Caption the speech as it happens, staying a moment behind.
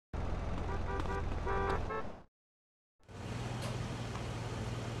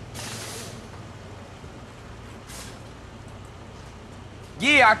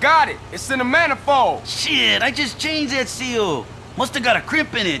Yeah, I got it. It's in the manifold. Shit, I just changed that seal. Must have got a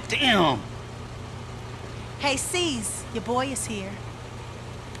crimp in it, damn. Hey, C's, your boy is here.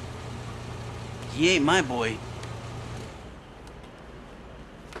 He ain't my boy.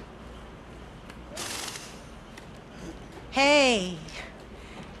 Hey,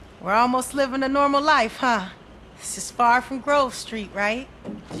 we're almost living a normal life, huh? This is far from Grove Street, right?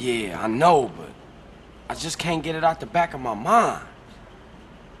 Yeah, I know, but I just can't get it out the back of my mind.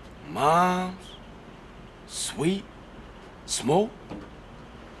 Moms, sweet, smoke.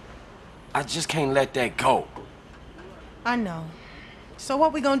 I just can't let that go. I know. So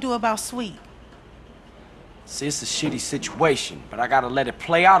what we gonna do about Sweet? See, it's a shitty situation, but I gotta let it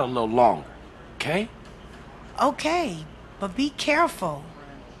play out a little longer, okay? Okay, but be careful.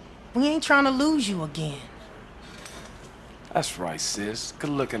 We ain't trying to lose you again. That's right, sis. Good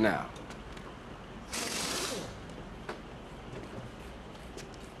looking out.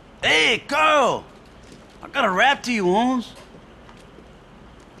 Hey, Carl! I got a rap to you, Holmes.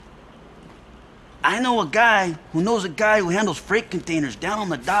 I know a guy who knows a guy who handles freight containers down on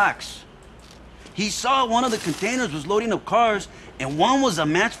the docks. He saw one of the containers was loading up cars, and one was a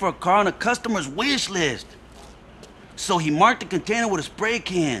match for a car on a customer's wish list. So he marked the container with a spray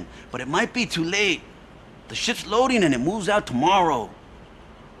can, but it might be too late. The ship's loading and it moves out tomorrow.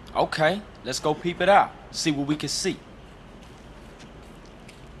 Okay, let's go peep it out. See what we can see.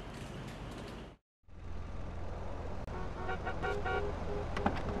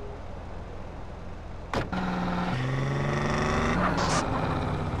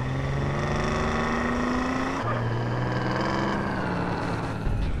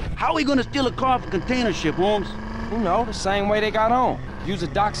 How are we gonna steal a car off a container ship, Holmes? You know, the same way they got on. Use a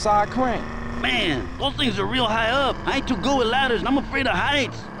dockside crane. Man, those things are real high up. I ain't too good with ladders and I'm afraid of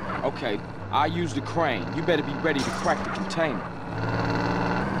heights. Okay, I'll use the crane. You better be ready to crack the container.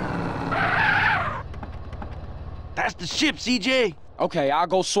 That's the ship, CJ. Okay, I'll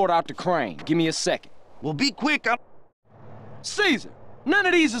go sort out the crane. Give me a second. Well, be quick. Caesar, none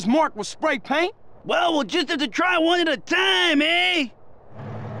of these is marked with spray paint. Well, we'll just have to try one at a time, eh?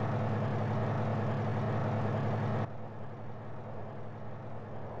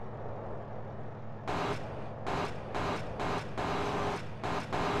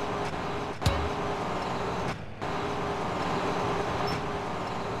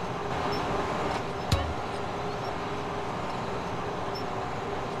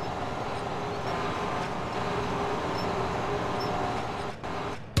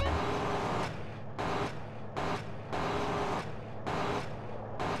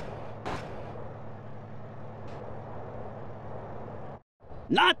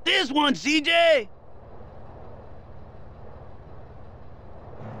 Not this one, CJ!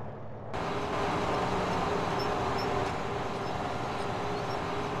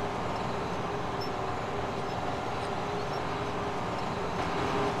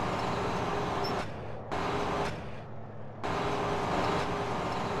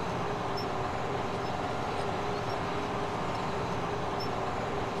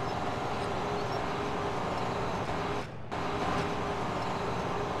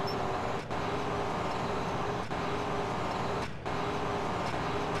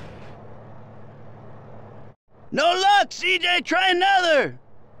 No luck, CJ! Try another!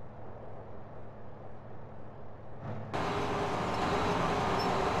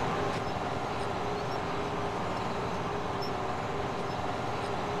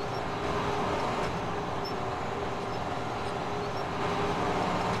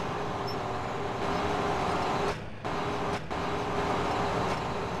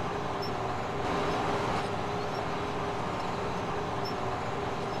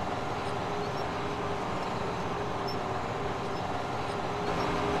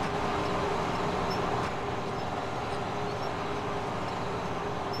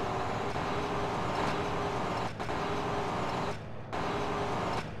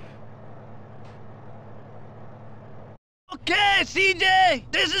 Okay, CJ!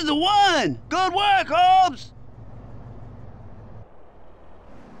 This is the one! Good work, Holmes!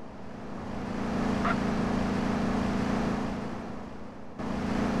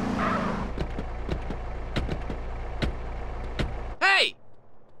 Hey!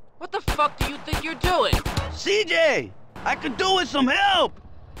 What the fuck do you think you're doing? CJ! I could do with some help!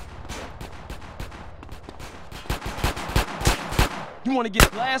 You wanna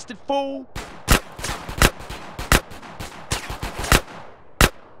get blasted, fool?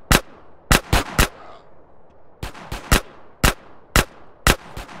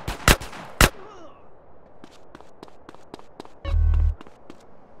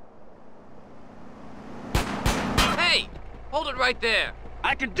 Hey! Hold it right there!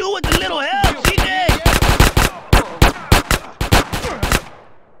 I can do with a little help, CJ!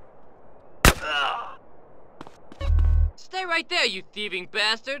 Stay right there, you thieving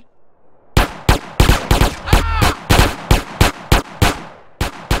bastard!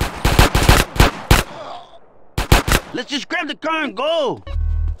 Let's just grab the car and go!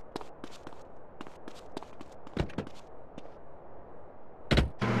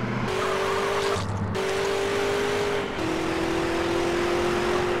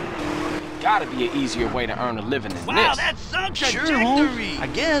 Gotta be an easier way to earn a living than Wow, this. that's some Sure, trajectory! I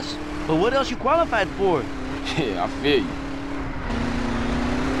guess. But what else you qualified for? Yeah, I feel you.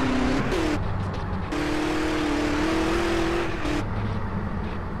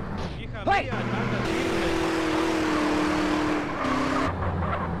 Hey!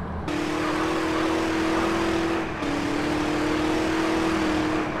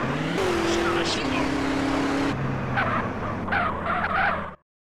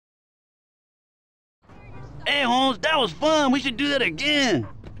 Hey, Holmes, that was fun. We should do that again.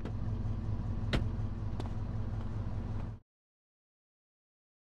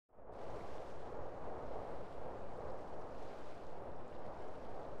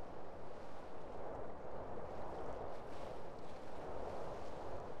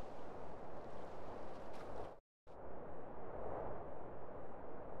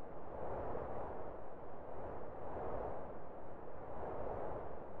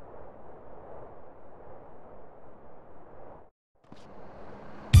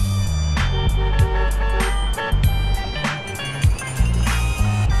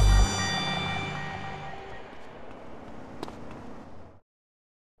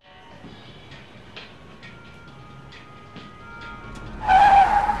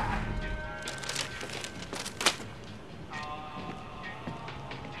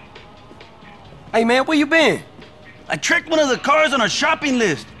 Hey, man, where you been? I tracked one of the cars on our shopping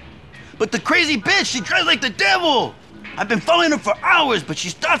list. But the crazy bitch, she drives like the devil. I've been following her for hours, but she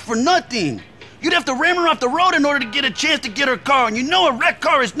stopped for nothing. You'd have to ram her off the road in order to get a chance to get her car, and you know a wrecked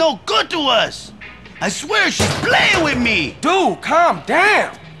car is no good to us. I swear she's playing with me. Dude, calm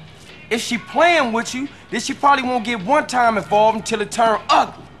down. If she playing with you, then she probably won't get one time involved until it turn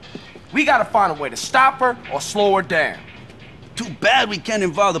ugly. We gotta find a way to stop her or slow her down. Too bad we can't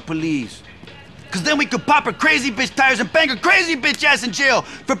involve the police. Cause then we could pop her crazy bitch tires and bang her crazy bitch ass in jail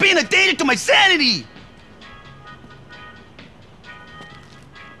for being a danger to my sanity.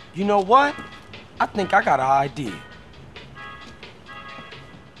 You know what? I think I got an idea.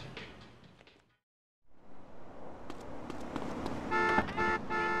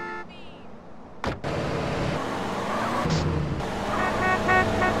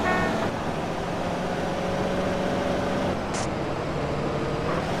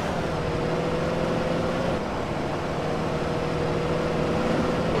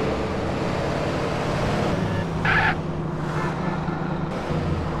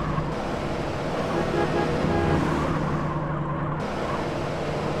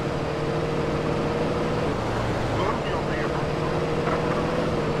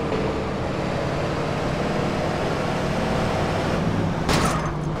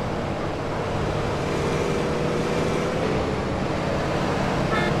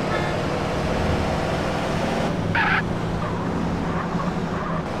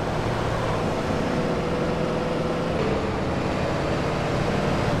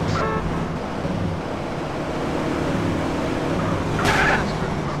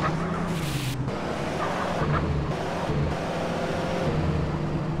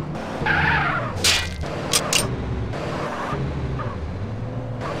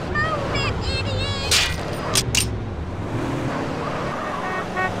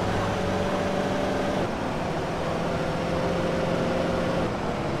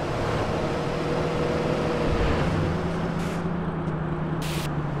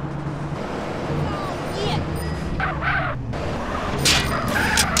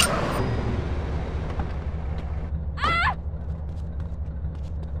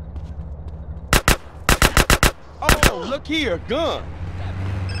 Look here, gun.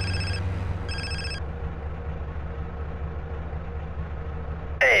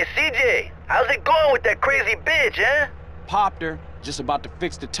 Hey, CJ, how's it going with that crazy bitch, eh? Popped her, just about to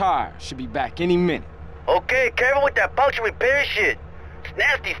fix the tire. Should be back any minute. Okay, careful with that puncture repair shit. It's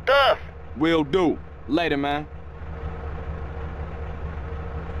nasty stuff. Will do. Later, man.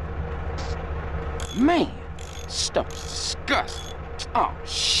 Man, stuff is disgusting. Oh,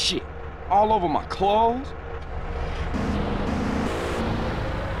 shit. All over my clothes.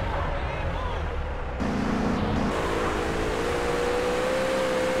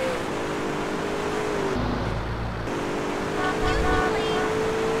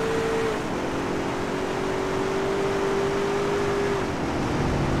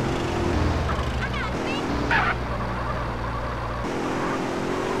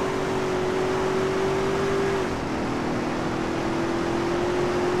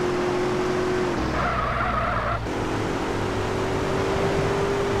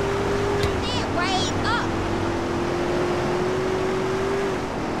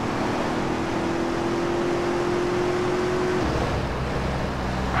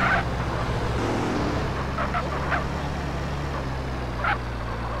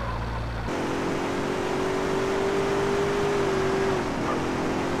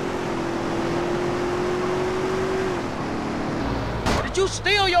 you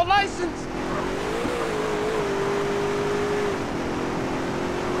steal your license?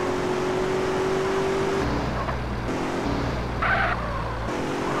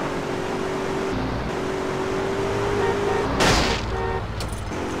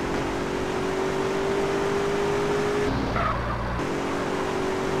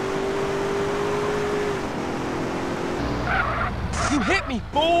 You hit me,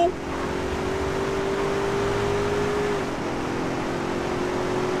 fool!